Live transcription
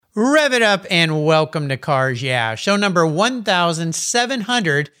Rev it up and welcome to Cars Yeah, show number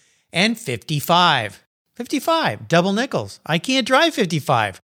 1,755. 55, double nickels. I can't drive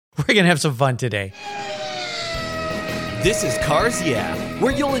 55. We're going to have some fun today. This is Cars Yeah,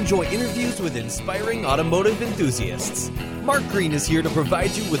 where you'll enjoy interviews with inspiring automotive enthusiasts. Mark Green is here to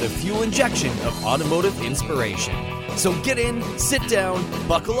provide you with a fuel injection of automotive inspiration. So get in, sit down,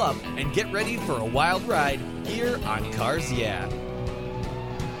 buckle up, and get ready for a wild ride here on Cars Yeah.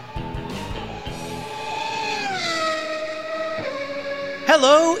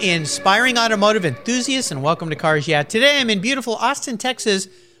 Hello, inspiring automotive enthusiasts, and welcome to Cars Yeah. Today I'm in beautiful Austin, Texas,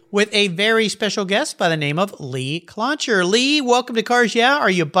 with a very special guest by the name of Lee Cloncher. Lee, welcome to Cars Yeah. Are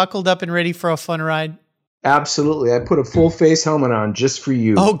you buckled up and ready for a fun ride? Absolutely. I put a full face helmet on just for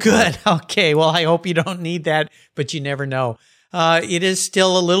you. Oh, good. Okay. Well, I hope you don't need that, but you never know. It is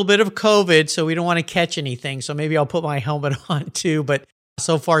still a little bit of COVID, so we don't want to catch anything. So maybe I'll put my helmet on too, but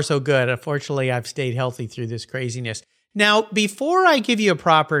so far so good. Unfortunately, I've stayed healthy through this craziness. Now, before I give you a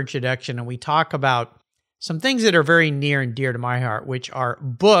proper introduction and we talk about some things that are very near and dear to my heart, which are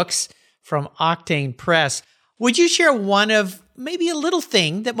books from Octane Press, would you share one of maybe a little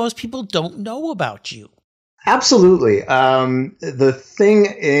thing that most people don't know about you? Absolutely. The thing,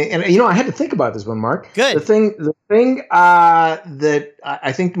 and I had to think about this one, Mark. Good. The thing that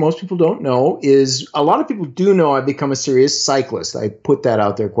I think most people don't know is a lot of people do know I've become a serious cyclist. I put that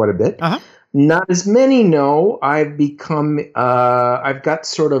out there quite a bit. Uh-huh. Not as many know I've got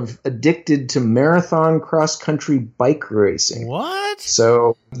sort of addicted to marathon cross-country bike racing. What?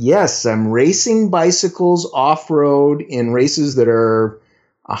 So, yes, I'm racing bicycles off-road in races that are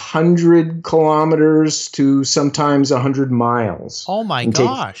 100 kilometers to sometimes 100 miles. Oh, my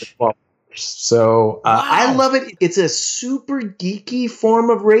gosh. So Wow. I love it. It's a super geeky form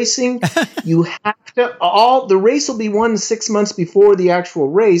of racing. You have to, the race will be won 6 months before the actual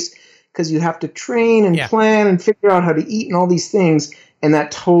race, because you have to train and plan and figure out how to eat and all these things. And that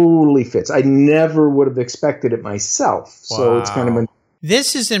totally fits. I never would have expected it myself. Wow. So it's kind of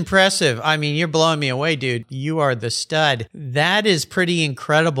This is impressive. I mean, you're blowing me away, dude. You are the stud. That is pretty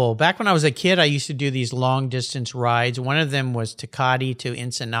incredible. Back when I was a kid, I used to do these long distance rides. One of them was Tecate to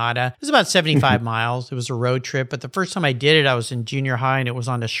Ensenada. It was about 75 miles. It was a road trip. But the first time I did it, I was in junior high and it was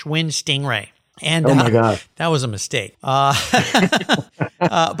on the Schwinn Stingray. And oh my God, that was a mistake. But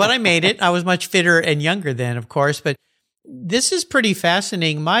I made it. I was much fitter and younger then, of course. But this is pretty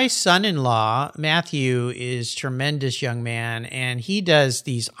fascinating. My son-in-law, Matthew, is a tremendous young man, and he does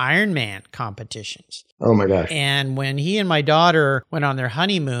these Ironman competitions. Oh my gosh. And when he and my daughter went on their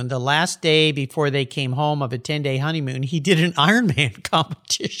honeymoon, the last day before they came home of a 10-day honeymoon, he did an Ironman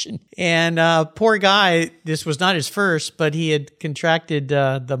competition. And poor guy, this was not his first, but he had contracted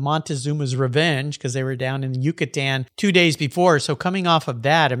the Montezuma's revenge because they were down in Yucatan 2 days before. So coming off of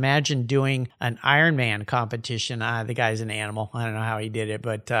that, imagine doing an Ironman competition. The guy's an animal. I don't know how he did it,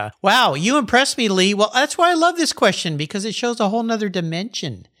 but wow, you impressed me, Lee. Well, that's why I love this question, because it shows a whole nother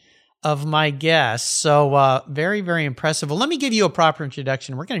dimension of my guests. So very, very impressive. Well, let me give you a proper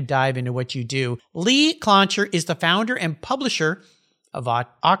introduction. We're going to dive into what you do. Lee Cloncher is the founder and publisher of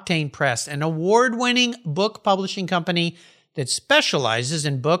Octane Press, an award-winning book publishing company that specializes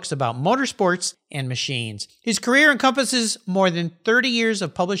in books about motorsports and machines. His career encompasses more than 30 years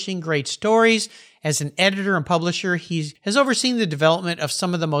of publishing great stories. As an editor and publisher, he has overseen the development of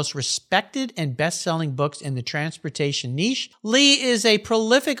some of the most respected and best-selling books in the transportation niche. Lee is a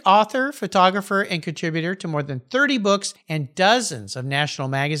prolific author, photographer, and contributor to more than 30 books and dozens of national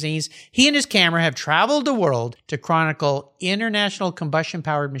magazines. He and his camera have traveled the world to chronicle international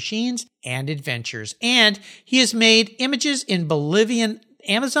combustion-powered machines and adventures. And he has made images in Bolivian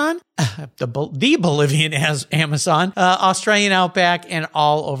Amazon, the Bolivian Amazon, Australian Outback, and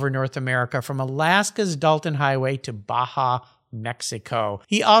all over North America, from Alaska's Dalton Highway to Baja, Mexico.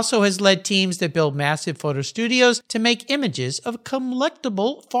 He also has led teams that build massive photo studios to make images of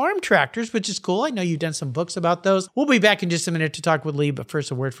collectible farm tractors, which is cool. I know you've done some books about those. We'll be back in just a minute to talk with Lee, but first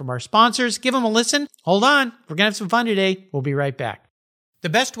a word from our sponsors. Give them a listen. Hold on. We're going to have some fun today. We'll be right back. The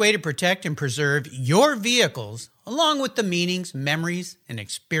best way to protect and preserve your vehicles, along with the meanings, memories, and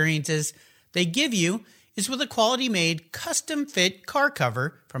experiences they give you, is with a quality-made, custom-fit car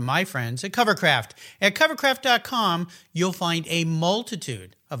cover from my friends at Covercraft. At Covercraft.com, you'll find a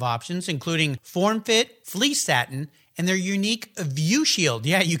multitude of options, including form-fit, fleece satin, and their unique View Shield.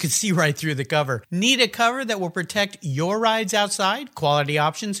 Yeah, you can see right through the cover. Need a cover that will protect your rides outside? Quality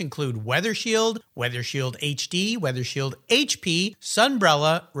options include Weather Shield, Weather Shield HD, Weather Shield HP,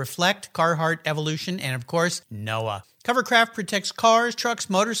 Sunbrella, Reflect, Carhartt Evolution, and of course, Noah. Covercraft protects cars, trucks,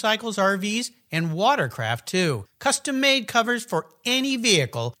 motorcycles, RVs, and watercraft too. Custom-made covers for any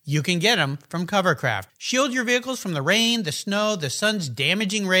vehicle, you can get them from Covercraft. Shield your vehicles from the rain, the snow, the sun's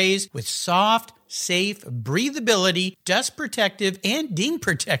damaging rays with soft, safe breathability, dust protective, and ding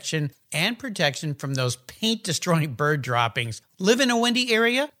protection, and protection from those paint-destroying bird droppings. Live in a windy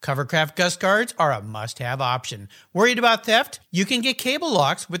area? Covercraft Gust Guards are a must-have option. Worried about theft? You can get cable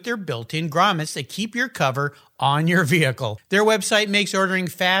locks with their built-in grommets that keep your cover on your vehicle. Their website makes ordering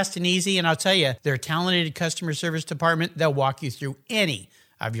fast and easy, and I'll tell you, their talented customer service department, they'll walk you through any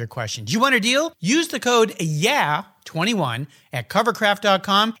of your questions. You want a deal? Use the code YEAH21 at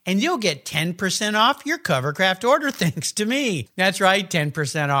covercraft.com and you'll get 10% off your Covercraft order thanks to me. That's right,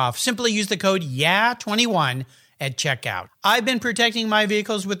 10% off. Simply use the code YEAH21 at checkout. I've been protecting my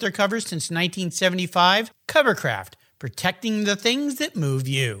vehicles with their covers since 1975. Covercraft, protecting the things that move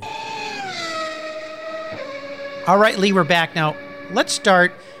you. All right, Lee, we're back. Now, let's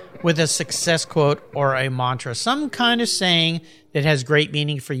start with a success quote or a mantra, some kind of saying that has great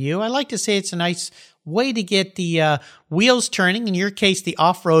meaning for you. I like to say it's a nice way to get the wheels turning, in your case, the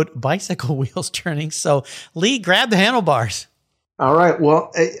off-road bicycle wheels turning. So, Lee, grab the handlebars. All right.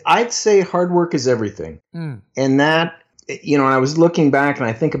 Well, I'd say hard work is everything. And that, I was looking back and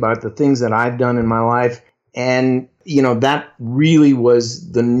I think about the things that I've done in my life. And, that really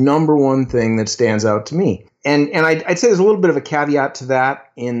was the number one thing that stands out to me. And I'd say there's a little bit of a caveat to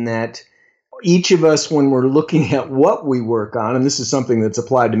that in that each of us, when we're looking at what we work on, and this is something that's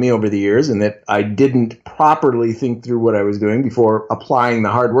applied to me over the years and that I didn't properly think through what I was doing before applying the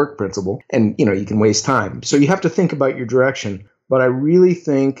hard work principle. And, you can waste time. So you have to think about your direction. But I really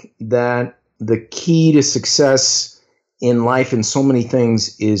think that the key to success in life in so many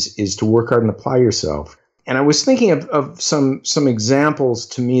things is to work hard and apply yourself. And I was thinking of some examples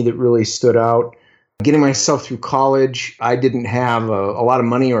to me that really stood out. Getting myself through college, I didn't have a lot of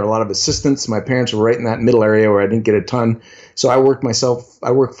money or a lot of assistance. My parents were right in that middle area where I didn't get a ton. So I worked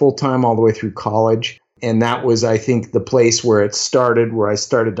full-time all the way through college. And that was, I think, the place where it started, where I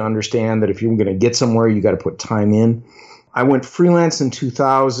started to understand that if you're going to get somewhere, you got to put time in. I went freelance in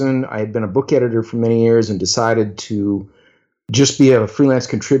 2000. I had been a book editor for many years and decided to just be a freelance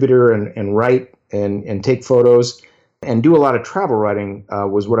contributor and write and take photos. And do a lot of travel writing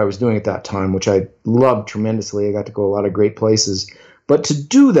was what I was doing at that time, which I loved tremendously. I got to go a lot of great places. But to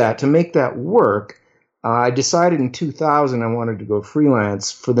do that, to make that work, I decided in 2000 I wanted to go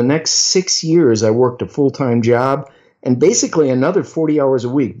freelance. For the next 6 years, I worked a full-time job and basically another 40 hours a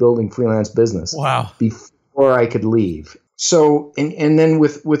week building freelance business. Wow. Before I could leave. So, and then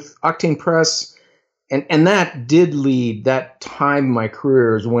with Octane Press, and that did lead, that time in my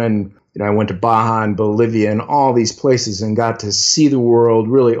career is when I went to Baja and Bolivia and all these places and got to see the world,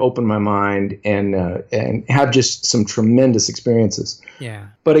 really open my mind and have just some tremendous experiences. Yeah.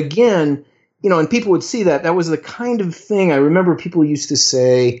 But again, and people would see that was the kind of thing I remember people used to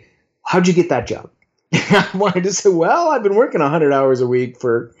say, how'd you get that job? I wanted to say, well, I've been working 100 hours a week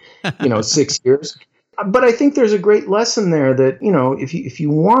for, 6 years. But I think there's a great lesson there that, if you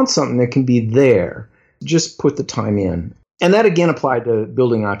want something that can be there, just put the time in. And that, again, applied to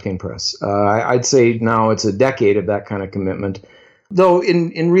building Octane Press. I'd say now it's a decade of that kind of commitment. Though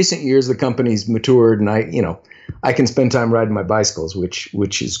in recent years, the company's matured and I can spend time riding my bicycles,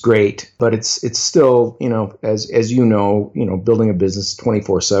 which is great. But it's still, as building a business,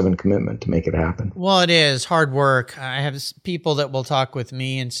 24/7 commitment to make it happen. Well, it is hard work. I have people that will talk with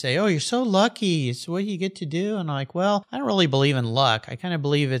me and say, oh, you're so lucky. It's what you get to do. And I'm like, well, I don't really believe in luck. I kind of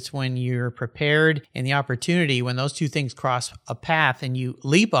believe it's when you're prepared and the opportunity, when those two things cross a path and you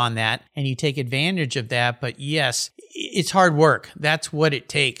leap on that and you take advantage of that. But yes, it's hard work. That's what it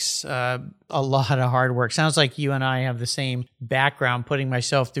takes. A lot of hard work. Sounds like you and I have the same background, putting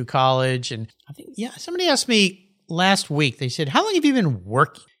myself through college. And I think, somebody asked me last week, they said, how long have you been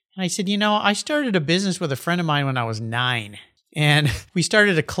working? And I said, I started a business with a friend of mine when I was 9. And we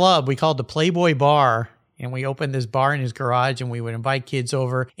started a club we called the Playboy Bar. And we opened this bar in his garage and we would invite kids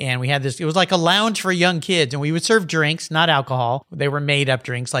over. And we had it was like a lounge for young kids. And we would serve drinks, not alcohol. They were made up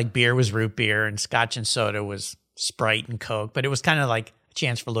drinks, like beer was root beer and scotch and soda was Sprite and Coke. But it was kind of like a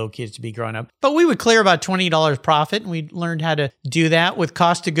chance for little kids to be grown up. But we would clear about $20 profit, and we learned how to do that with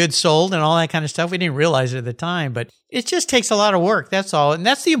cost of goods sold and all that kind of stuff. We didn't realize it at the time, but it just takes a lot of work. That's all. And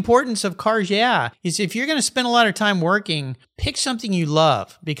that's the importance of Cars Yeah! Is if you're going to spend a lot of time working, pick something you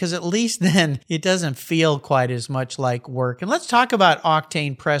love, because at least then it doesn't feel quite as much like work. And let's talk about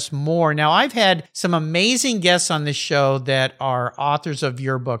Octane Press more. Now, I've had some amazing guests on this show that are authors of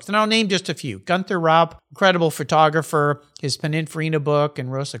your books, and I'll name just a few. Gunther Rapp, incredible photographer, his Pininfarina book, and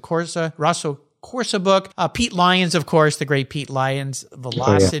Rosso Corsa book. Pete Lyons, of course, the great Pete Lyons,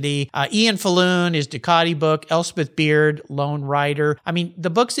 Velocity. Ian Falloon, his Ducati book. Elspeth Beard, Lone Rider. I mean, the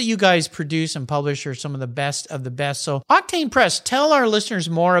books that you guys produce and publish are some of the best of the best. So Octane Press, tell our listeners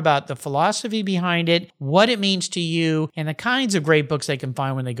more about the philosophy behind it, what it means to you, and the kinds of great books they can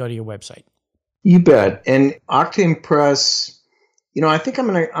find when they go to your website. You bet. And Octane Press, I think I'm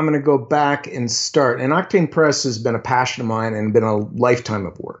gonna go back and start. And Octane Press has been a passion of mine and been a lifetime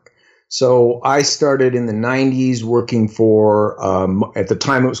of work. So I started in the 90s working for, at the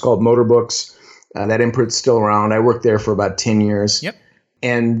time it was called Motor Books. That imprint's still around. I worked there for about 10 years. Yep.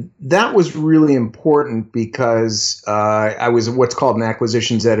 And that was really important because I was what's called an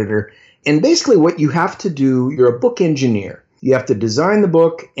acquisitions editor. And basically what you have to do, you're a book engineer. You have to design the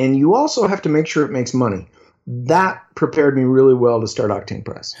book, and you also have to make sure it makes money. That prepared me really well to start Octane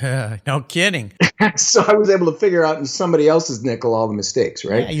Press. No kidding. So I was able to figure out in somebody else's nickel all the mistakes,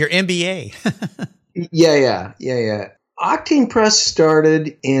 right? Yeah, your MBA. Yeah. Octane Press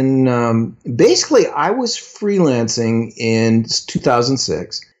started in, basically I was freelancing in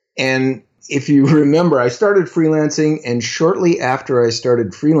 2006. And if you remember, I started freelancing, and shortly after I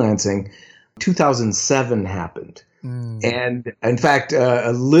started freelancing, 2007 happened. And in fact,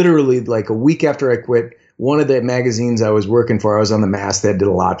 literally like a week after I quit, one of the magazines I was working for, I was on the masthead, did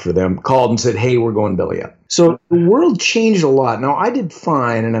a lot for them, called and said, hey, we're going belly up. So the world changed a lot. Now, I did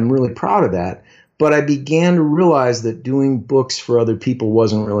fine, and I'm really proud of that. But I began to realize that doing books for other people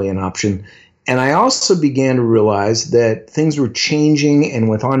wasn't really an option. And I also began to realize that things were changing, and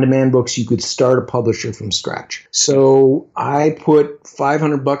with on-demand books, you could start a publisher from scratch. So I put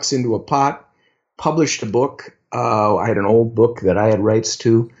 $500 into a pot, published a book. I had an old book that I had rights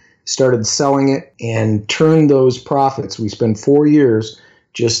to, started selling it, and turned those profits. We spent 4 years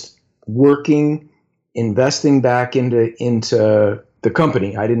just working, investing back into the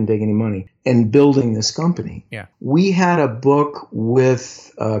company. I didn't take any money, and building this company. Yeah. We had a book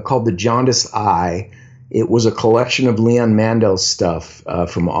with called The Jaundiced Eye. It was a collection of Leon Mandel's stuff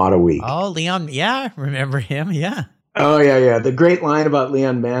from Auto Week. Oh, Leon. Yeah, remember him. Yeah. Oh, yeah. The great line about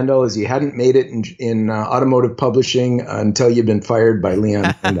Leon Mandel is you hadn't made it in automotive publishing until you've been fired by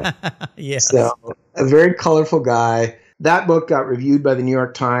Leon Mandel. Yes. So a very colorful guy. That book got reviewed by the New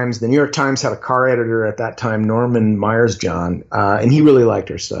York Times. The New York Times had a car editor at that time, Norman Myers-John, and he really liked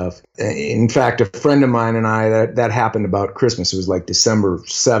our stuff. In fact, a friend of mine and I, that happened about Christmas. It was like December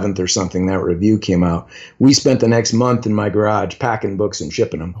 7th or something, that review came out. We spent the next month in my garage packing books and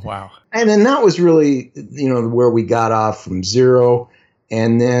shipping them. Wow. And then that was really, where we got off from zero.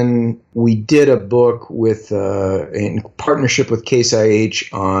 And then we did a book with in partnership with Case IH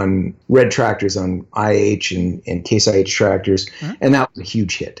on red tractors on IH and Case IH tractors. Mm-hmm. And that was a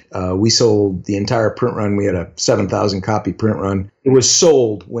huge hit. We sold the entire print run. We had a 7,000 copy print run. It was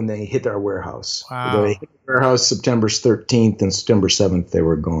sold when they hit our warehouse. Wow. They hit the warehouse September 13th, and September 7th, they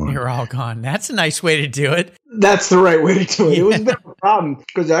were gone. You're all gone. That's a nice way to do it. That's the right way to do it. Yeah. It was a bit of a problem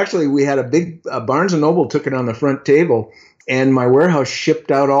because actually we had a big Barnes & Noble took it on the front table. And my warehouse shipped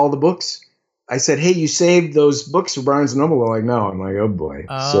out all the books. I said, hey, you saved those books for Barnes & Noble? They're like, no. I'm like, oh, boy.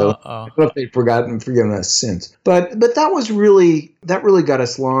 So I don't know if they've forgiven us since. But that really got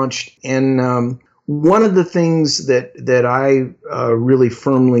us launched. And one of the things that I really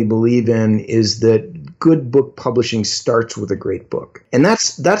firmly believe in is that good book publishing starts with a great book. And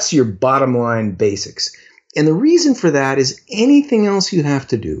that's your bottom line basics. And the reason for that is anything else you have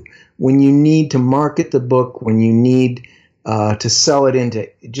to do when you need to market the book, when you need to sell it into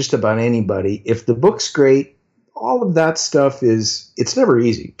just about anybody. If the book's great, all of that stuff it's never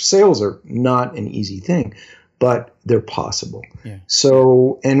easy. Sales are not an easy thing, but they're possible. Yeah.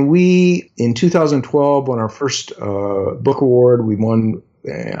 So, and we, in 2012, won our first book award. We won,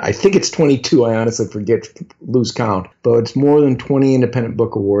 I think it's 22. I honestly lose count, but it's more than 20 independent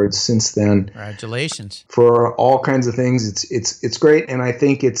book awards since then. Congratulations. For all kinds of things. It's great. And I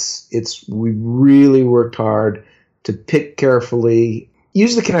think we really worked hard to pick carefully,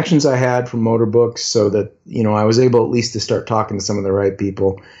 use the connections I had from Motor Books so that, I was able at least to start talking to some of the right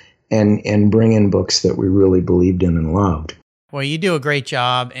people and bring in books that we really believed in and loved. Well, you do a great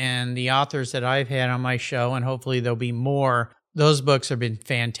job, and the authors that I've had on my show, and hopefully there'll be more, those books have been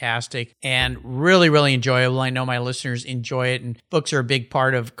fantastic and really, really enjoyable. I know my listeners enjoy it, and books are a big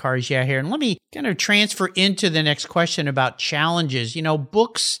part of Cars Yeah Here. And let me kind of transfer into the next question about challenges.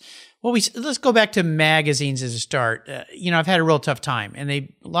 Books... Well, let's go back to magazines as a start. I've had a real tough time, and a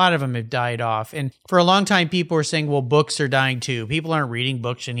lot of them have died off. And for a long time, people were saying, well, books are dying too. People aren't reading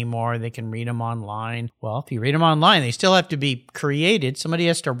books anymore. They can read them online. Well, if you read them online, they still have to be created. Somebody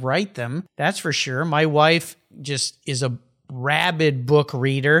has to write them. That's for sure. My wife just is a rabid book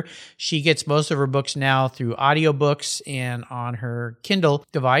reader. She gets most of her books now through audiobooks and on her Kindle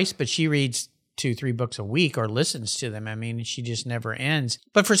device, but she reads 2-3 books a week or listens to them. I mean, she just never ends.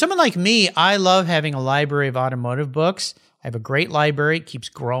 But for someone like me, I love having a library of automotive books. I have a great library. It keeps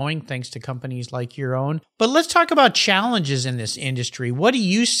growing thanks to companies like your own. But let's talk about challenges in this industry. What do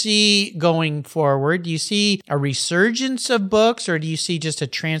you see going forward? Do you see a resurgence of books, or do you see just a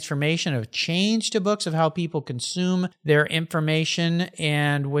transformation of change to books, of how people consume their information?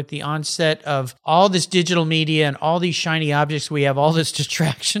 And with the onset of all this digital media and all these shiny objects we have all this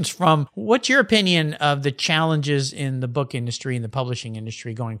distractions from, what's your opinion of the challenges in the book industry and the publishing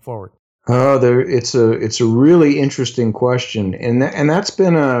industry going forward? It's a really interesting question, and that's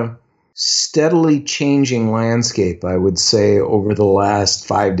been a steadily changing landscape, I would say, over the last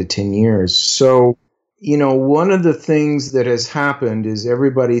 5 to 10 years. So, one of the things that has happened is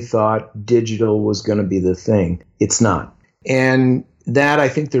everybody thought digital was going to be the thing. It's not, and that I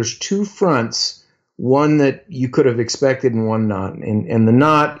think there's two fronts. One that you could have expected and one not, and the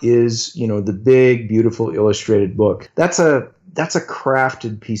not is the big, beautiful illustrated book. That's a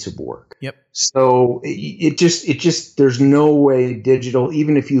crafted piece of work. Yep. So it just there's no way digital,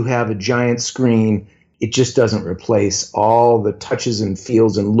 even if you have a giant screen, it just doesn't replace all the touches and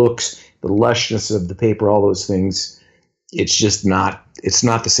feels and looks, the lushness of the paper, all those things. It's not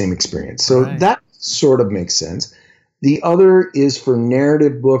the same experience. So that sort of makes sense. The other is for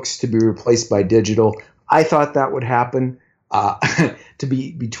narrative books to be replaced by digital. I thought that would happen. To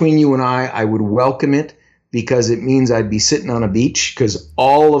be between you and I would welcome it, because it means I'd be sitting on a beach, because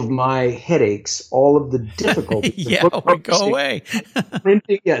all of my headaches, all of the difficulties would go away.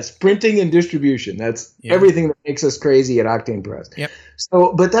 Printing and distribution. That's everything that makes us crazy at Octane Press. Yep.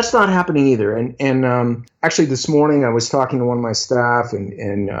 So, but that's not happening either. And actually this morning I was talking to one of my staff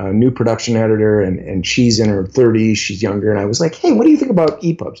and a new production editor, and she's in her 30s, she's younger, and I was like, hey, what do you think about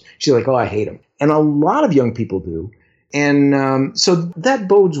EPUBs? She's like, oh, I hate them. And a lot of young people do. And so that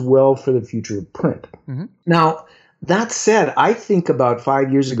bodes well for the future of print. Mm-hmm. Now, that said, I think about 5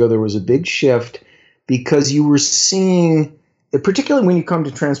 years ago, there was a big shift because you were seeing, particularly when you come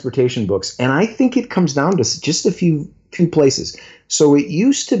to transportation books, and I think it comes down to just a few places. So it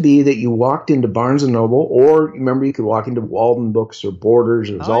used to be that you walked into Barnes & Noble, or remember you could walk into Walden Books or Borders,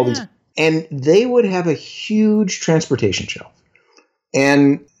 or these, and they would have a huge transportation shelf.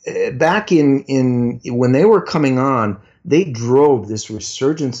 And back in when they were coming on, they drove this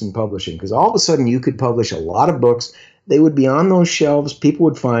resurgence in publishing, because all of a sudden you could publish a lot of books. They would be on those shelves, people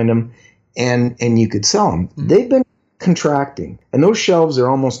would find them, and you could sell them. Mm-hmm. They've been contracting, and those shelves are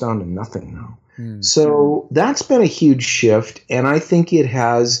almost down to nothing now. Mm-hmm. So that's been a huge shift, and I think it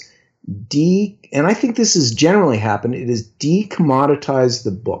has and I think this has generally happened. It has decommoditized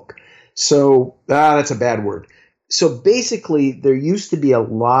the book. So that's a bad word. So basically, there used to be a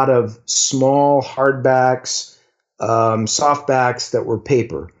lot of small hardbacks, softbacks that were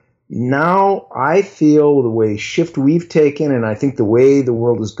paper. Now I feel the way shift we've taken, and I think the way the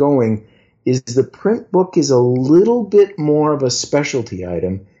world is going, is the print book is a little bit more of a specialty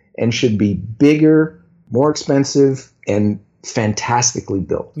item and should be bigger, more expensive, and fantastically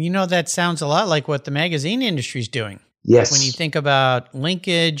built. That sounds a lot like what the magazine industry is doing. Yes. When you think about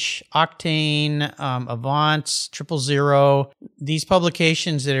Linkage, Octane, Avance, 000, these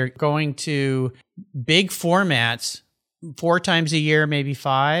publications that are going to big formats 4 times a year, maybe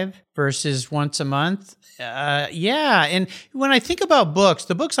 5, versus once a month. And when I think about books,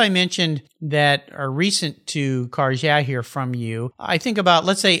 the books I mentioned that are recent to Cars Yeah here from you, I think about,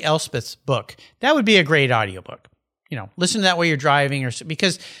 let's say, Elspeth's book. That would be a great audiobook. Listen to that while you're driving,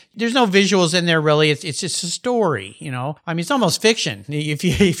 because there's no visuals in there really. It's just a story, I mean, it's almost fiction. If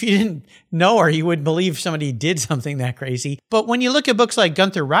you didn't know her, you wouldn't believe somebody did something that crazy. But when you look at books like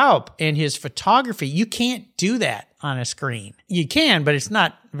Gunther Raup and his photography, you can't do that on a screen. You can, but it's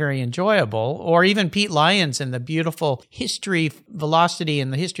not very enjoyable. Or even Pete Lyons and the beautiful history, velocity,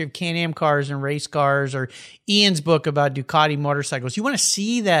 and the history of Can-Am cars and race cars, or Ian's book about Ducati motorcycles. You want to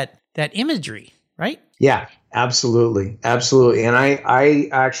see that imagery, right? Yeah, absolutely. Absolutely. And I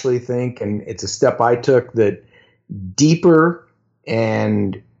actually think, and it's a step I took, that deeper,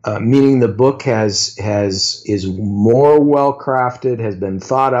 and meaning the book is more well crafted, has been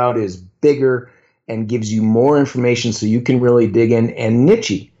thought out, is bigger, and gives you more information so you can really dig in, and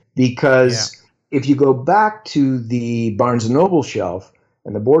niche-y. Because if you go back to the Barnes & Noble shelf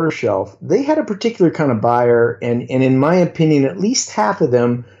and the Border shelf, they had a particular kind of buyer, and in my opinion, at least half of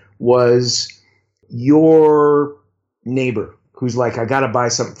them was your neighbor who's like, I got to buy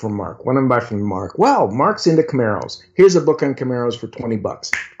something from Mark. What am I buy from Mark? Well, Mark's into Camaros. Here's a book on Camaros for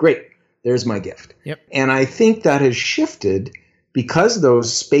 $20. Great. there's my gift. Yep. And I think that has shifted because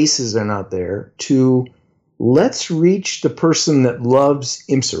those spaces are not there to let's reach the person that loves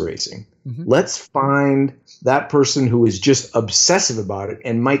IMSA racing. Mm-hmm. Let's find that person who is just obsessive about it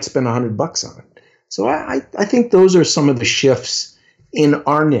and might spend $100 on it. So I think those are some of the shifts in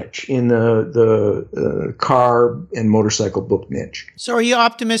our niche, in the car and motorcycle book niche. So are you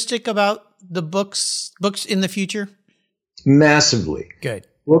optimistic about the books in the future? Massively. Good.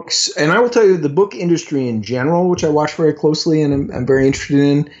 Books, and I will tell you, the book industry in general, which I watch very closely and I'm very interested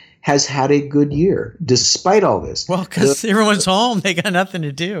in, has had a good year, despite all this. Well, because everyone's home. They got nothing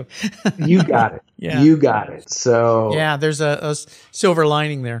to do. You got it. Yeah. You got it. So yeah, there's a silver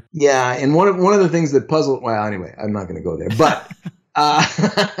lining there. Yeah, and one of the things that puzzled, well, anyway, I'm not going to go there, but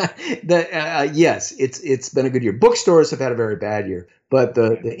yes, it's been a good year. Bookstores have had a very bad year, but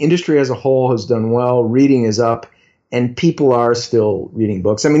the industry as a whole has done well. Reading is up, and people are still reading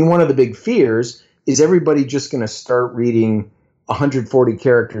books. I mean, one of the big fears is everybody just going to start reading 140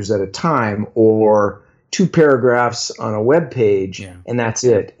 characters at a time or 2 paragraphs on a web page, and that's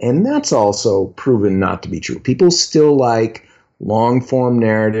it. And that's also proven not to be true. People still like long form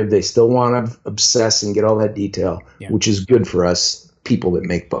narrative. They still want to obsess and get all that detail, which is good for us people that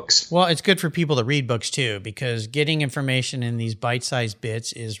make books. Well, it's good for people that read books too, because getting information in these bite-sized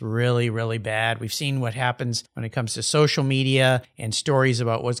bits is really, really bad. We've seen what happens when it comes to social media and stories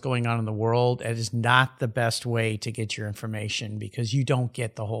about what's going on in the world. It is not the best way to get your information because you don't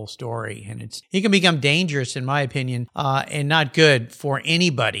get the whole story. And it can become dangerous, in my opinion, and not good for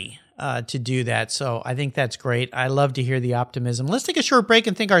anybody to do that. So I think that's great. I love to hear the optimism. Let's take a short break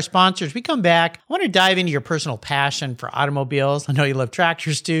and thank our sponsors. We come back. I want to dive into your personal passion for automobiles. I know you love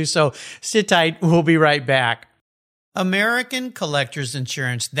tractors too, so sit tight. We'll be right back. American Collectors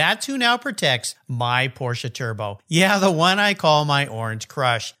Insurance. That's who now protects my Porsche Turbo. Yeah, the one I call my Orange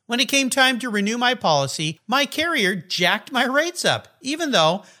Crush. When it came time to renew my policy, my carrier jacked my rates up, even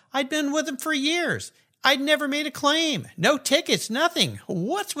though I'd been with them for years. I'd never made a claim. No tickets, nothing.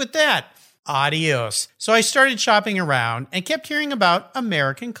 What's with that? Adios. So I started shopping around and kept hearing about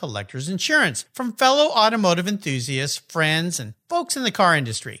American Collectors Insurance from fellow automotive enthusiasts, friends, and folks in the car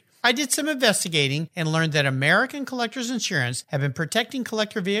industry. I did some investigating and learned that American Collectors Insurance have been protecting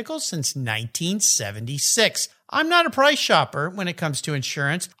collector vehicles since 1976. I'm not a price shopper when it comes to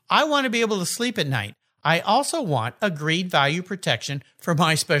insurance. I want to be able to sleep at night. I also want agreed value protection for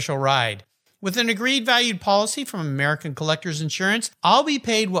my special ride. With an agreed valued policy from American Collectors Insurance, I'll be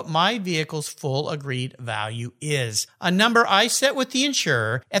paid what my vehicle's full agreed value is, a number I set with the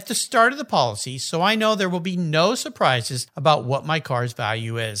insurer at the start of the policy so I know there will be no surprises about what my car's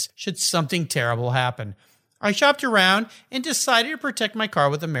value is, should something terrible happen. I shopped around and decided to protect my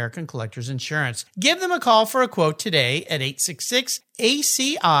car with American Collectors Insurance. Give them a call for a quote today at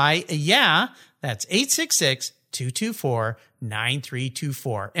 866-ACI. Yeah, that's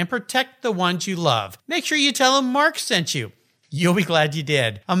 866-224-9324 and protect the ones you love. Make sure you tell them Mark sent you. You'll be glad you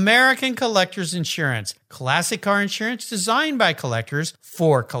did. American Collectors Insurance. Classic car insurance designed by collectors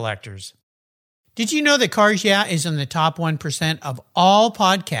for collectors. Did you know that Cars Yeah! Is in the top 1% of all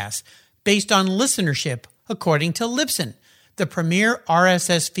podcasts based on listenership according to Libsyn, the premier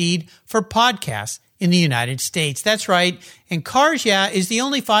RSS feed for podcasts in the United States? That's right. And Cars Yeah! Is the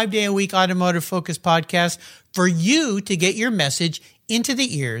only 5-day-a-week automotive-focused podcast for you to get your message into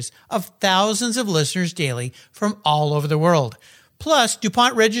the ears of thousands of listeners daily from all over the world. Plus,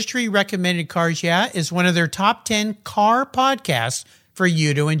 DuPont Registry recommended Cars Yeah! Is one of their top 10 car podcasts for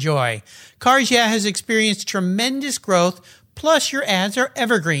you to enjoy. Cars Yeah! Has experienced tremendous growth, plus your ads are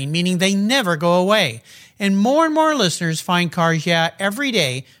evergreen, meaning they never go away. And more listeners find Cars Yeah! Every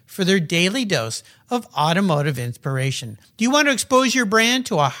day for their daily dose of automotive inspiration. Do you want to expose your brand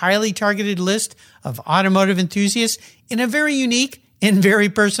to a highly targeted list of automotive enthusiasts in a very unique and very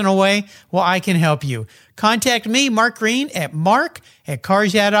personal way? Well, I can help you. Contact me, Mark Green, at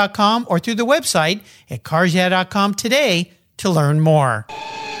mark@carsyeah.com or through the website at carsyeah.com today to learn more.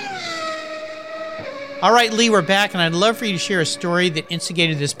 All right, Lee, we're back, and I'd love for you to share a story that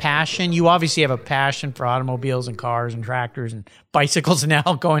instigated this passion. You obviously have a passion for automobiles and cars and tractors and bicycles now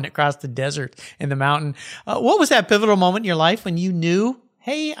going across the desert and the mountain. What was that pivotal moment in your life when you knew,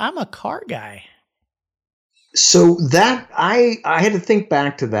 hey, I'm a car guy? So that I had to think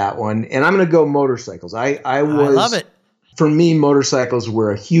back to that one, and I'm going to go motorcycles. I love it. For me, motorcycles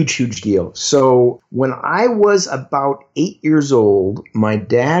were a huge, huge deal. So when I was about 8 years old, my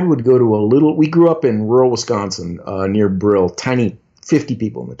dad would go to we grew up in rural Wisconsin, near Brill, tiny 50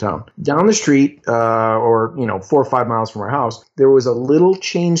 people in the town. Down the street, 4 or 5 miles from our house, there was a little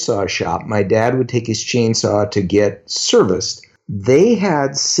chainsaw shop. My dad would take his chainsaw to get serviced they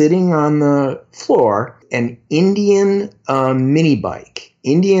had sitting on the floor an Indian mini bike.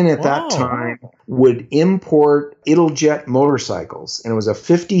 Indian at that time would import Italjet motorcycles, and it was a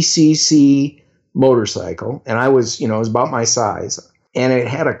 50cc motorcycle, and I was, it was about my size, and it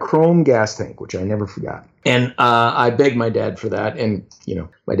had a chrome gas tank, which I never forgot. And I begged my dad for that, and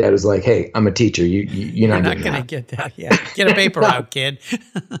my dad was like, "Hey, I'm a teacher. You're not going to get that. Yeah, get a paper out, kid."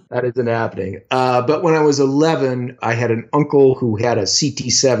 That isn't happening. But when I was 11, I had an uncle who had a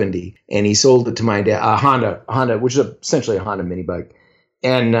CT70, and he sold it to my dad, a Honda, which is essentially a Honda mini bike,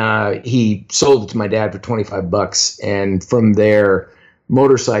 and he sold it to my dad for $25. And from there,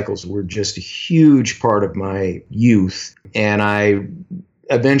 motorcycles were just a huge part of my youth, and I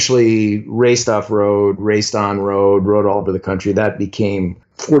eventually raced off-road, raced on-road, rode all over the country. That became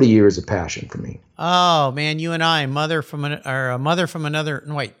 40 years of passion for me. Oh, man, you and I, a brother from another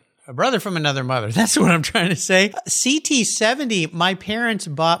mother. That's what I'm trying to say. CT70, my parents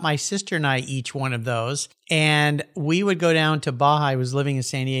bought my sister and I each one of those. And we would go down to Baja. I was living in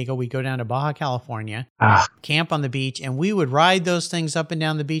San Diego. We'd go down to Baja, California, camp on the beach, and we would ride those things up and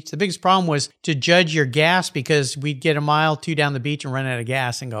down the beach. The biggest problem was to judge your gas, because we'd get a mile, 2 down the beach and run out of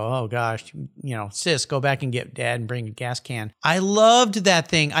gas and go, oh gosh, sis, go back and get dad and bring a gas can. I loved that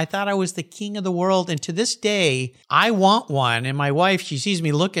thing. I thought I was the king of the world. And to this day, I want one. And my wife, she sees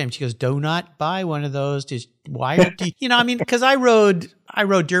me look at him. She goes, do not buy one of those. Just why do you, because I rode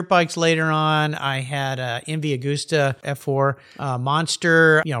dirt bikes later on. I had a Envy Agusta F4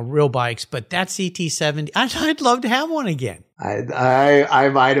 Monster, real bikes, but that CT70, I'd love to have one again.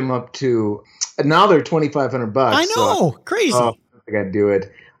 I've eyed them up to, now they're $2,500. I know, crazy. I got to do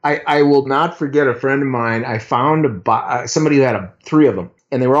it. I will not forget a friend of mine. I found somebody who had 3 of them,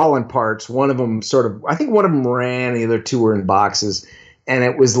 and they were all in parts. One of them I think one of them ran, the other 2 were in boxes, and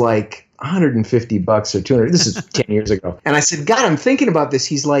it was like $150 or $200. This is 10 years ago. And I said, God, I'm thinking about this.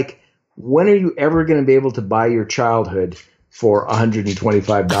 He's like, when are you ever going to be able to buy your childhood for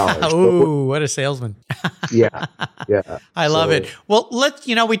 $125? Oh, what a salesman. Yeah. I love it. Well,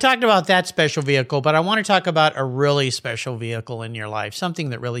 we talked about that special vehicle, but I want to talk about a really special vehicle in your life,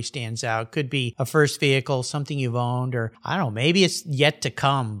 something that really stands out. Could be a first vehicle, something you've owned, or I don't know, maybe it's yet to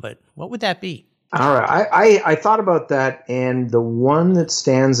come, but what would that be? All right. I thought about that, and the one that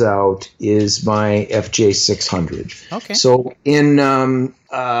stands out is my FJ 600. Okay. So in when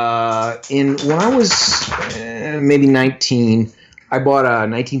I was maybe 19, I bought a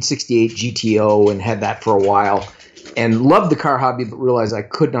 1968 GTO and had that for a while, and loved the car hobby, but realized I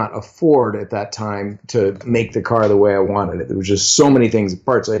could not afford at that time to make the car the way I wanted it. There was just so many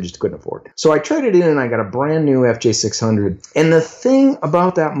parts I just couldn't afford. So I traded in, and I got a brand new FJ 600. And the thing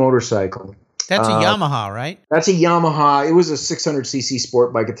about that motorcycle, that's a Yamaha, right? That's a Yamaha. It was a 600cc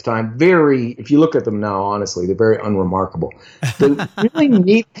sport bike at the time. If you look at them now, honestly, they're very unremarkable. The really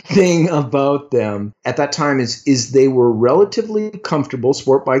neat thing about them at that time is they were relatively comfortable.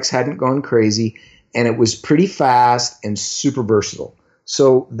 Sport bikes hadn't gone crazy, and it was pretty fast and super versatile.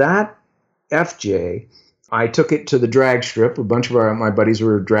 So that FJ, I took it to the drag strip. A bunch of my buddies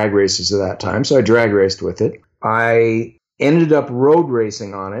were drag racers at that time, so I drag raced with it. I ended up road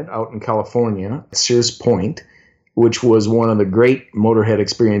racing on it out in California at Sears Point, which was one of the great motorhead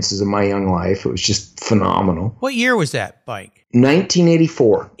experiences of my young life. It was just phenomenal. What year was that bike?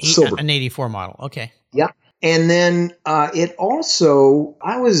 1984. Silver. An 84 model. Okay. Yeah. And then I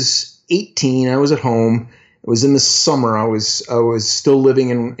was 18. I was at home. It was in the summer. I was still living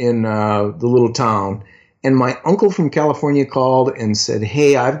in the little town. And my uncle from California called and said,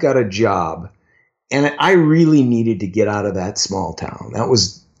 hey, I've got a job. And I really needed to get out of that small town. That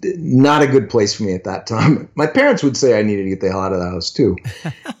was not a good place for me at that time. My parents would say I needed to get the hell out of the house too.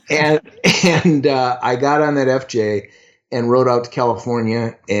 and I got on that FJ and rode out to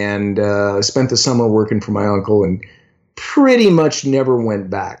California and spent the summer working for my uncle and pretty much never went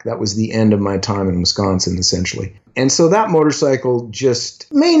back. That was the end of my time in Wisconsin, essentially. And so that motorcycle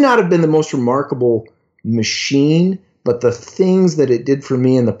just may not have been the most remarkable machine, but the things that it did for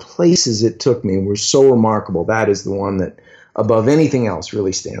me and the places it took me were so remarkable. That is the one that, above anything else,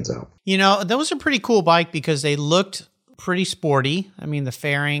 really stands out. That was a pretty cool bike because they looked pretty sporty. I mean, the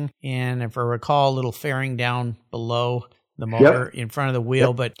fairing, and if I recall, a little fairing down below the motor in front of the wheel.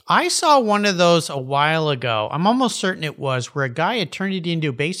 Yep. But I saw one of those a while ago. I'm almost certain it was, where a guy had turned it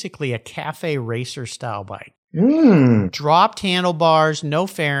into basically a cafe racer style bike. Dropped handlebars, no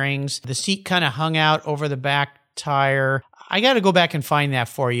fairings. The seat kind of hung out over the back tire. I got to go back and find that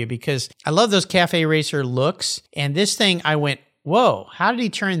for you because I love those cafe racer looks. And this thing, I went, whoa, how did he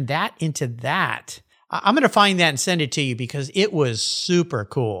turn that into that? I'm going to find that and send it to you because it was super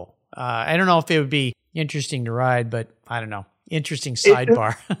cool. I don't know if it would be interesting to ride, but I don't know. Interesting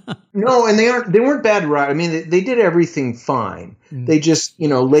sidebar. No, and they weren't bad ride. I mean, they did everything fine. They just,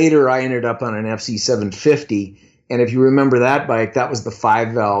 later I ended up on an FC 750, and if you remember that bike, that was the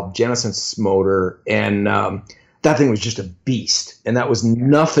 5-valve Genesis motor, and that thing was just a beast, and that was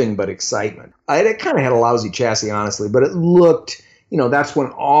nothing but excitement. It kind of had a lousy chassis, honestly, but it looked, that's when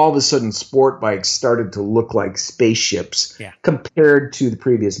all of a sudden sport bikes started to look like spaceships compared to the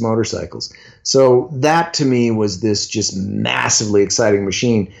previous motorcycles. So that to me was this just massively exciting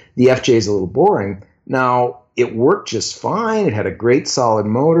machine. The FJ is a little boring. Now, it worked just fine. It had a great solid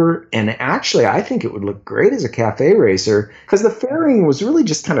motor. And actually, I think it would look great as a cafe racer because the fairing was really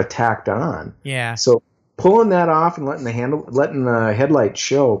just kind of tacked on. Yeah. So pulling that off and letting the headlights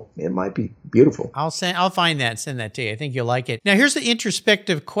show, it might be beautiful. I'll find that and send that to you. I think you'll like it. Now, here's the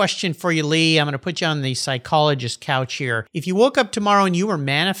introspective question for you, Lee. I'm going to put you on the psychologist couch here. If you woke up tomorrow and you were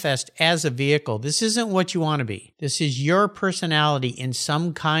manifest as a vehicle, this isn't what you want to be. This is your personality in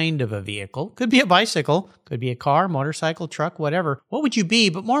some kind of a vehicle. Could be a bicycle, could be a car, motorcycle, truck, whatever. What would you be?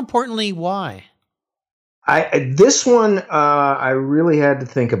 But more importantly, why? This one I really had to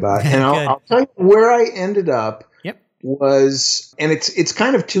think about, and I'll tell you where I ended up. Was, and it's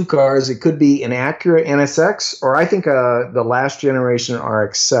kind of two cars. It could be an Acura NSX, or I think the last generation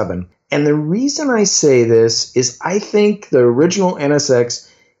RX-7. And the reason I say this is I think the original NSX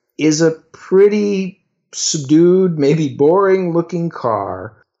is a pretty subdued, maybe boring looking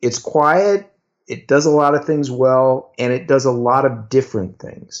car. It's quiet. It does a lot of things well, and it does a lot of different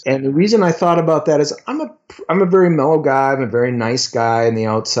things. And the reason I thought about that is I'm a very mellow guy. I'm a very nice guy on the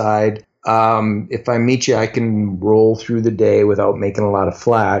outside. If I meet you, I can roll through the day without making a lot of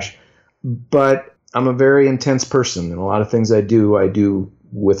flash. But I'm a very intense person, and a lot of things I do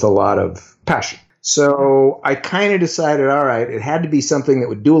with a lot of passion. So I kind of decided, all right, it had to be something that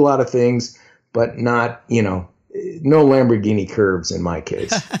would do a lot of things, but not, no Lamborghini curves in my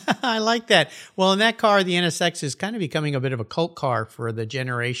case. I like that. Well, in that car, the NSX is kind of becoming a bit of a cult car for the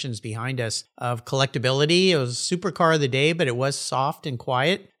generations behind us of collectability. It was a supercar of the day, but it was soft and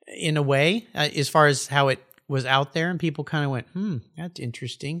quiet in a way, as far as how it was out there. And people kind of went, that's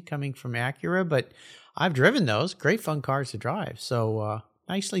interesting coming from Acura. But I've driven those. Great fun cars to drive. So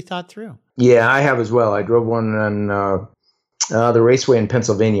nicely thought through. Yeah, I have as well. I drove one on the raceway in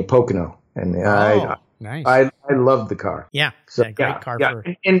Pennsylvania, Pocono. And nice. I loved the car. Yeah, so great car. Yeah.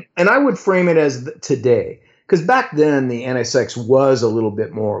 And I would frame it as today. Because back then, the NSX was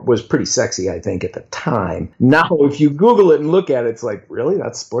pretty sexy, I think, at the time. Now, if you Google it and look at it, it's like, really?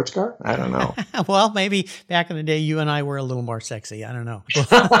 That's a sports car? I don't know. Well, maybe back in the day, you and I were a little more sexy. I don't know.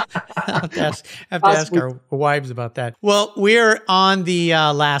 I have to ask our wives about that. Well, we're on the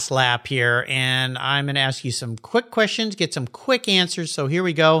last lap here, and I'm going to ask you some quick questions, get some quick answers. So here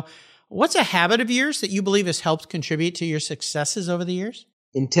we go. What's a habit of yours that you believe has helped contribute to your successes over the years?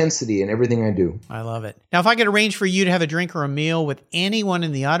 Intensity in everything I do. I love it. Now, if I could arrange for you to have a drink or a meal with anyone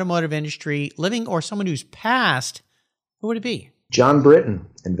in the automotive industry, living or someone who's passed, who would it be? John Britton,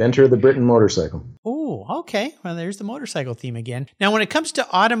 inventor of the Britton motorcycle. Oh, okay. Well, there's the motorcycle theme again. Now, when it comes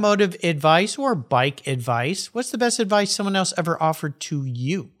to automotive advice or bike advice, what's the best advice someone else ever offered to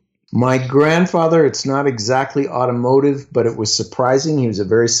you? My grandfather, it's not exactly automotive, but it was surprising. He was a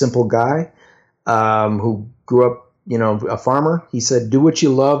very simple guy who grew up, a farmer. He said, do what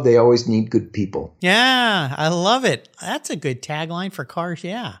you love. They always need good people. Yeah, I love it. That's a good tagline for cars.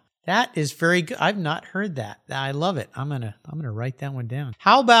 Yeah, that is very good. I've not heard that. I love it. I'm gonna write that one down.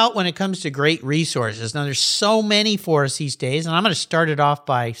 How about when it comes to great resources? Now, there's so many for us these days, and I'm going to start it off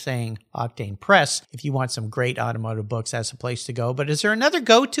by saying Octane Press. If you want some great automotive books, that's a place to go. But is there another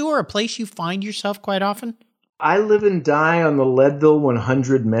go-to or a place you find yourself quite often? I live and die on the Leadville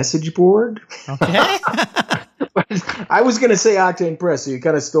 100 message board. Okay. I was going to say Octane Press, so you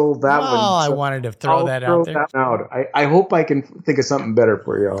kind of stole that one. Oh, I wanted to throw that out there. I hope I can think of something better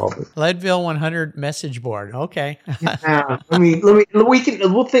for you all. Leadville 100 message board. Okay. We'll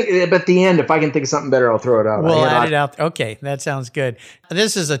think at the end. If I can think of something better, I'll throw it out. We'll add it out. Okay, that sounds good.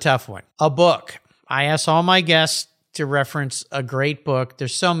 This is a tough one. A book. I ask all my guests to reference a great book.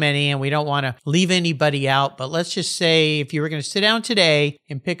 There's so many, and we don't want to leave anybody out, but let's just say if you were going to sit down today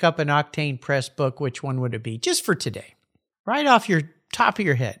and pick up an Octane Press book, which one would it be? Just for today. Right off your top of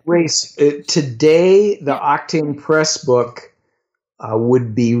your head. Race. Today, the Octane Press book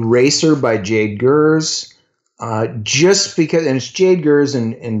would be Racer by Jade Gers. Just because, and it's Jade Gers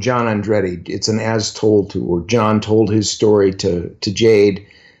and John Andretti. It's an as told to, where John told his story to Jade.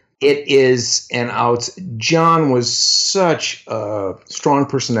 It is John was such a strong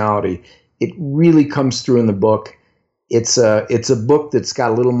personality. It really comes through in the book. it's a book that's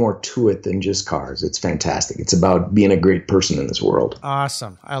got a little more to it than just cars. It's fantastic. It's about being a great person in this world.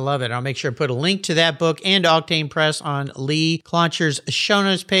 Awesome. I love it. I'll make sure to put a link to that book and Octane Press on Lee Kloncher's show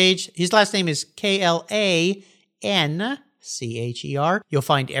notes page. His last name is Klancher. You'll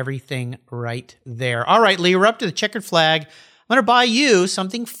find everything right there. All right, Lee, we're up to the checkered flag. I'm going to buy you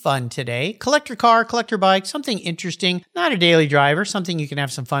something fun today. Collector car, collector bike, something interesting. Not a daily driver, something you can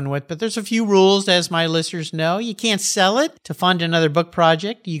have some fun with. But there's a few rules, as my listeners know. You can't sell it to fund another book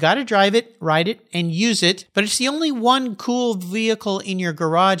project. You got to drive it, ride it, and use it. But it's the only one cool vehicle in your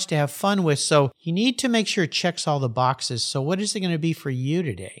garage to have fun with. So you need to make sure it checks all the boxes. So what is it going to be for you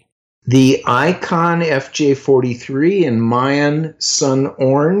today? The Icon FJ43 in Mayan Sun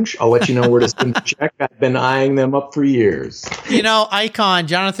Orange. I'll let you know where to send the check. I've been eyeing them up for years. You know, Icon,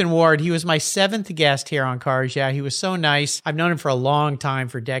 Jonathan Ward, he was my 7th guest here on Cars Yeah. He was so nice. I've known him for a long time,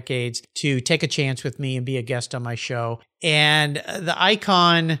 for decades, to take a chance with me and be a guest on my show. And the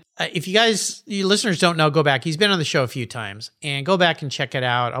Icon, if you listeners don't know, go back. He's been on the show a few times and go back and check it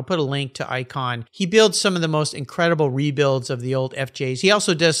out. I'll put a link to Icon. He builds some of the most incredible rebuilds of the old FJs. He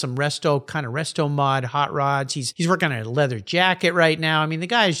also does some resto mod hot rods. He's working on a leather jacket right now. I mean, the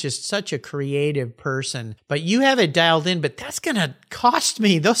guy is just such a creative person, but you have it dialed in, but that's going to cost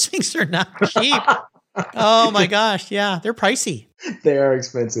me. Those things are not cheap. Oh my gosh. Yeah. They're pricey. They are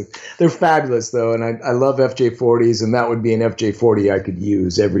expensive. They're fabulous, though, and I love FJ40s, and that would be an FJ40 I could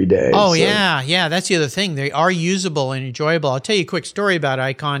use every day. Oh, so. Yeah. That's the other thing. They are usable and enjoyable. I'll tell you a quick story about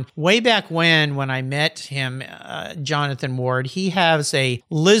Icon. Way back when I met him, Jonathan Ward, he has a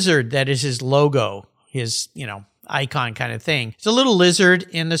lizard that is his logo, his, Icon kind of thing. It's a little lizard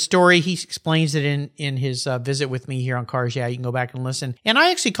in the story. He explains it in his visit with me here on Cars Yeah. You can go back and listen. And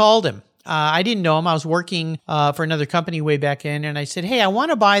I actually called him. I didn't know him. I was working for another company way back in, and I said, hey, I want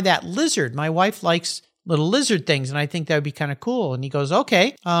to buy that lizard. My wife likes little lizard things, and I think that would be kind of cool. And he goes,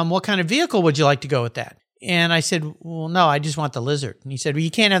 okay, what kind of vehicle would you like to go with that? And I said, well, no, I just want the lizard. And he said, well,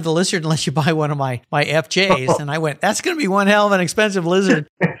 you can't have the lizard unless you buy one of my FJs. And I went, that's going to be one hell of an expensive lizard.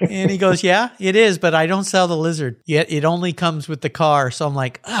 And he goes, yeah, it is, but I don't sell the lizard. Yet it only comes with the car. So I'm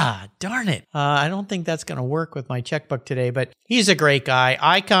like, darn it. I don't think that's going to work with my checkbook today, but he's a great guy.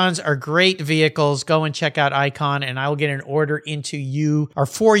 Icons are great vehicles. Go and check out Icon, and I will get an order into you or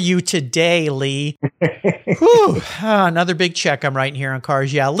for you today, Lee. Whew, another big check I'm writing here on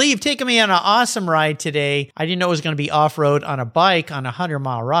Cars Yeah. Lee, you've taken me on an awesome ride today. I didn't know it was going to be off-road on a bike on a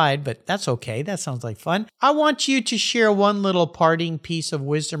 100-mile ride, but that's okay. That sounds like fun. I want you to share one little parting piece of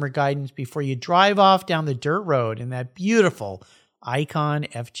wisdom or guidance before you drive off down the dirt road in that beautiful Icon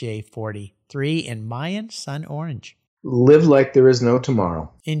FJ43 in Mayan Sun Orange. Live like there is no tomorrow.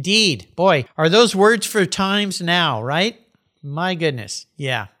 Indeed. Boy, are those words for times now, right? My goodness.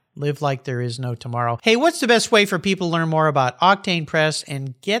 Yeah. Live like there is no tomorrow. Hey, what's the best way for people to learn more about Octane Press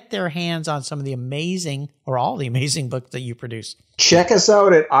and get their hands on some of the amazing or all the amazing books that you produce? Check us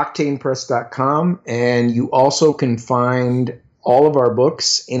out at octanepress.com, and you also can find all of our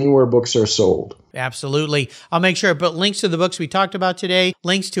books anywhere books are sold. Absolutely. I'll make sure I put links to the books we talked about today,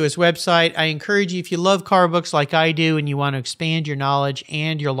 links to his website. I encourage you, if you love car books like I do and you want to expand your knowledge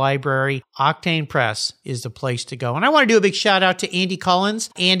and your library, Octane Press is the place to go. And I want to do a big shout out to Andy Collins.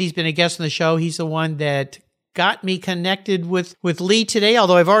 Andy's been a guest on the show. He's the one that got me connected with Lee today,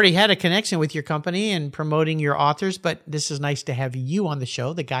 although I've already had a connection with your company and promoting your authors, but this is nice to have you on the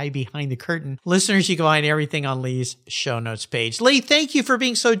show, the guy behind the curtain. Listeners, you can find everything on Lee's show notes page. Lee, thank you for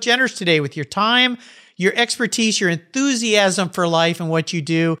being so generous today with your time, your expertise, your enthusiasm for life and what you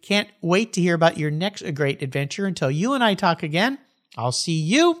do. Can't wait to hear about your next great adventure. Until you and I talk again, I'll see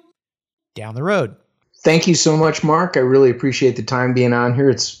you down the road. Thank you so much, Mark. I really appreciate the time being on here.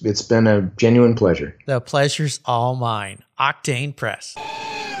 It's been a genuine pleasure. The pleasure's all mine. Octane Press.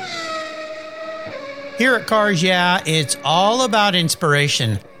 Here at Cars Yeah, it's all about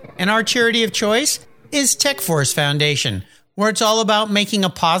inspiration. And our charity of choice is TechForce Foundation, where it's all about making a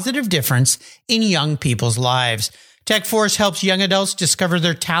positive difference in young people's lives. TechForce helps young adults discover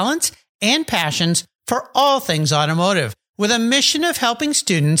their talents and passions for all things automotive, with a mission of helping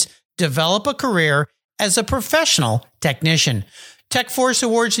students develop a career as a professional technician. TechForce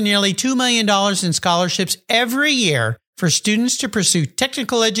awards nearly $2 million in scholarships every year for students to pursue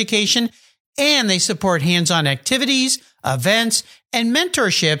technical education, and they support hands-on activities, events, and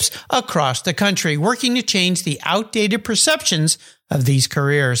mentorships across the country, working to change the outdated perceptions of these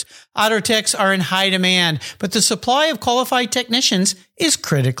careers. Auto techs are in high demand, but the supply of qualified technicians is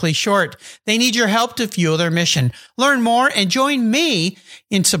critically short. They need your help to fuel their mission. Learn more and join me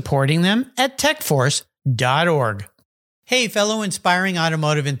in supporting them at techforce.org. Hey, fellow inspiring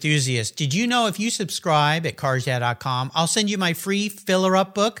automotive enthusiasts, did you know if you subscribe at carsyeah.com, I'll send you my free Filler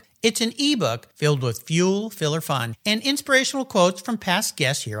Up book? It's an ebook filled with fuel, filler fun, and inspirational quotes from past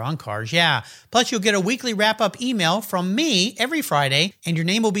guests here on Cars Yeah. Plus, you'll get a weekly wrap-up email from me every Friday, and your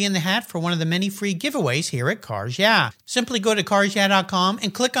name will be in the hat for one of the many free giveaways here at Cars Yeah. Simply go to carsyeah.com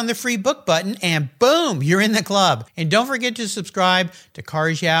and click on the free book button, and boom, you're in the club. And don't forget to subscribe to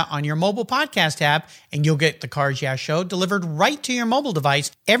Cars Yeah on your mobile podcast app, and you'll get the Cars Yeah show delivered right to your mobile device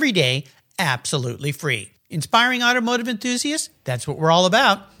every day, absolutely free. Inspiring automotive enthusiasts, that's what we're all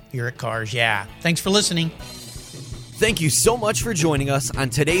about here at Cars Yeah. Thanks for listening. Thank you so much for joining us on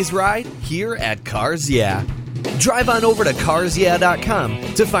today's ride here at Cars Yeah. Drive on over to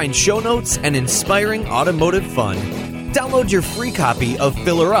carsyeah.com to find show notes and inspiring automotive fun. Download your free copy of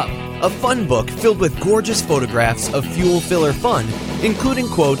Filler Up, a fun book filled with gorgeous photographs of fuel filler fun, including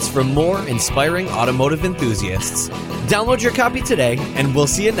quotes from more inspiring automotive enthusiasts. Download your copy today, and we'll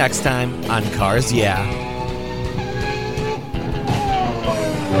see you next time on Cars Yeah.